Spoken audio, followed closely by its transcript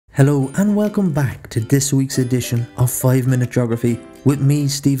Hello and welcome back to this week's edition of 5 Minute Geography with me,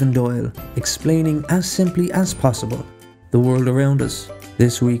 Stephen Doyle, explaining as simply as possible the world around us.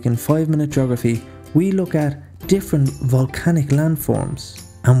 This week in 5 Minute Geography, we look at different volcanic landforms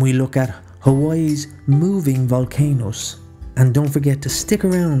and we look at Hawaii's moving volcanoes. And don't forget to stick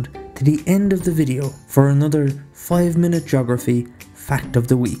around to the end of the video for another 5 Minute Geography fact of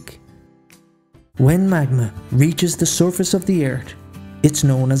the week. When magma reaches the surface of the earth, it's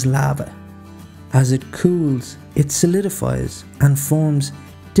known as lava. As it cools, it solidifies and forms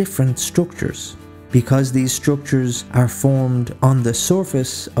different structures. Because these structures are formed on the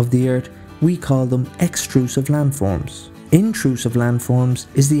surface of the earth, we call them extrusive landforms. Intrusive landforms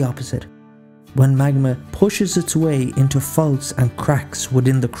is the opposite, when magma pushes its way into faults and cracks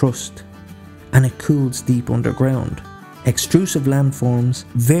within the crust, and it cools deep underground. Extrusive landforms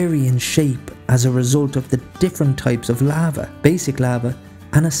vary in shape as a result of the different types of lava, basic lava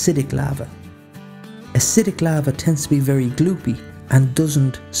and acidic lava. Acidic lava tends to be very gloopy and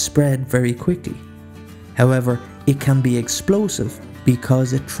doesn't spread very quickly. However, it can be explosive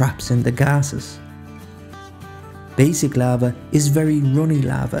because it traps in the gases. Basic lava is very runny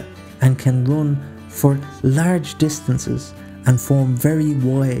lava and can run for large distances and form very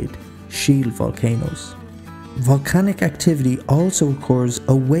wide shield volcanoes. Volcanic activity also occurs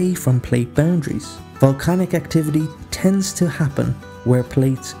away from plate boundaries. Volcanic activity tends to happen where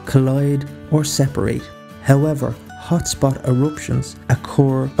plates collide or separate. However, hotspot eruptions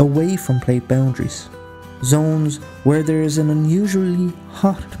occur away from plate boundaries. Zones where there is an unusually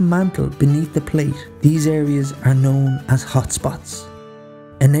hot mantle beneath the plate, these areas are known as hotspots.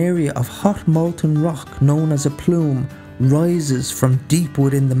 An area of hot molten rock known as a plume rises from deep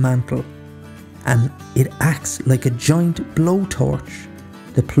within the mantle, and it acts like a giant blowtorch.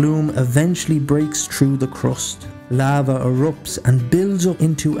 The plume eventually breaks through the crust. Lava erupts and builds up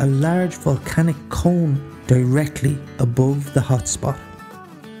into a large volcanic cone directly above the hotspot.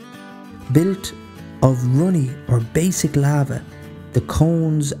 Built of runny or basic lava, the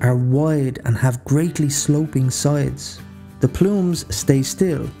cones are wide and have greatly sloping sides. The plumes stay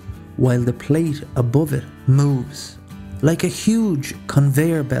still while the plate above it moves. Like a huge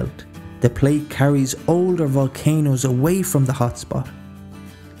conveyor belt, the plate carries older volcanoes away from the hotspot.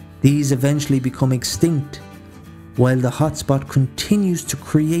 These eventually become extinct, while the hotspot continues to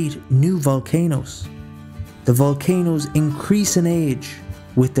create new volcanoes. The volcanoes increase in age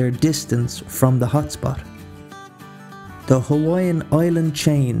with their distance from the hotspot. The Hawaiian island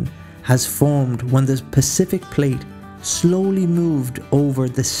chain has formed when the Pacific plate slowly moved over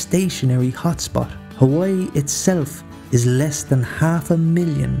the stationary hotspot. Hawaii itself is less than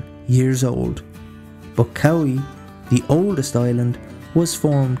 500,000 years old, but Kauai, the oldest island, was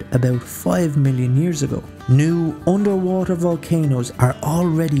formed about 5 million years ago. New underwater volcanoes are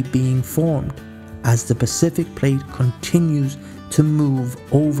already being formed as the Pacific plate continues to move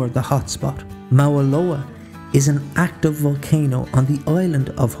over the hotspot. Mauna Loa is an active volcano on the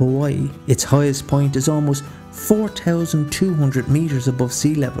island of Hawaii. Its highest point is almost 4,200 meters above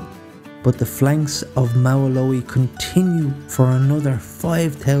sea level, but the flanks of Mauna Loa continue for another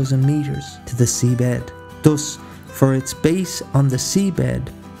 5,000 meters to the seabed. Thus, for its base on the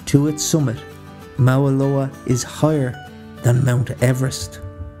seabed to its summit, Mauna Loa is higher than Mount Everest.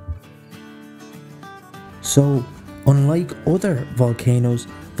 So, unlike other volcanoes,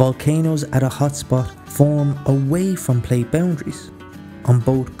 volcanoes at a hotspot form away from plate boundaries on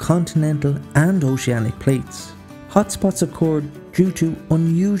both continental and oceanic plates. Hotspots occurred due to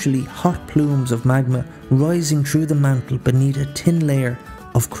unusually hot plumes of magma rising through the mantle beneath a thin layer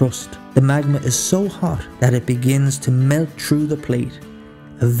of crust. The magma is so hot that it begins to melt through the plate,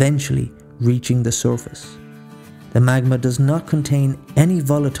 eventually reaching the surface. The magma does not contain any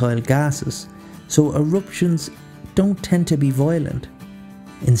volatile gases, so eruptions don't tend to be violent.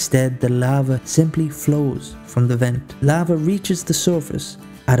 Instead, the lava simply flows from the vent. Lava reaches the surface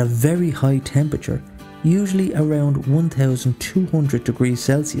at a very high temperature, usually around 1200 degrees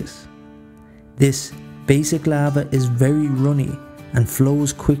Celsius. This basic lava is very runny and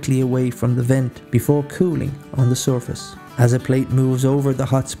flows quickly away from the vent before cooling on the surface. As a plate moves over the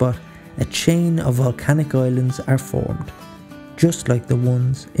hotspot, a chain of volcanic islands are formed, just like the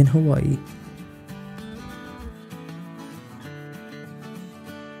ones in Hawaii.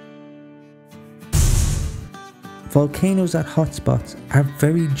 Volcanoes at hotspots are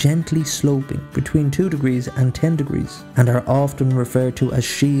very gently sloping between 2 degrees and 10 degrees and are often referred to as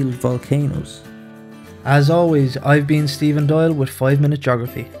shield volcanoes. As always, I've been Stephen Doyle with 5 Minute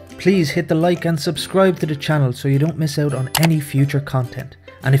Geography. Please hit the like and subscribe to the channel so you don't miss out on any future content.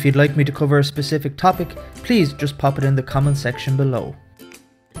 And if you'd like me to cover a specific topic, please just pop it in the comment section below.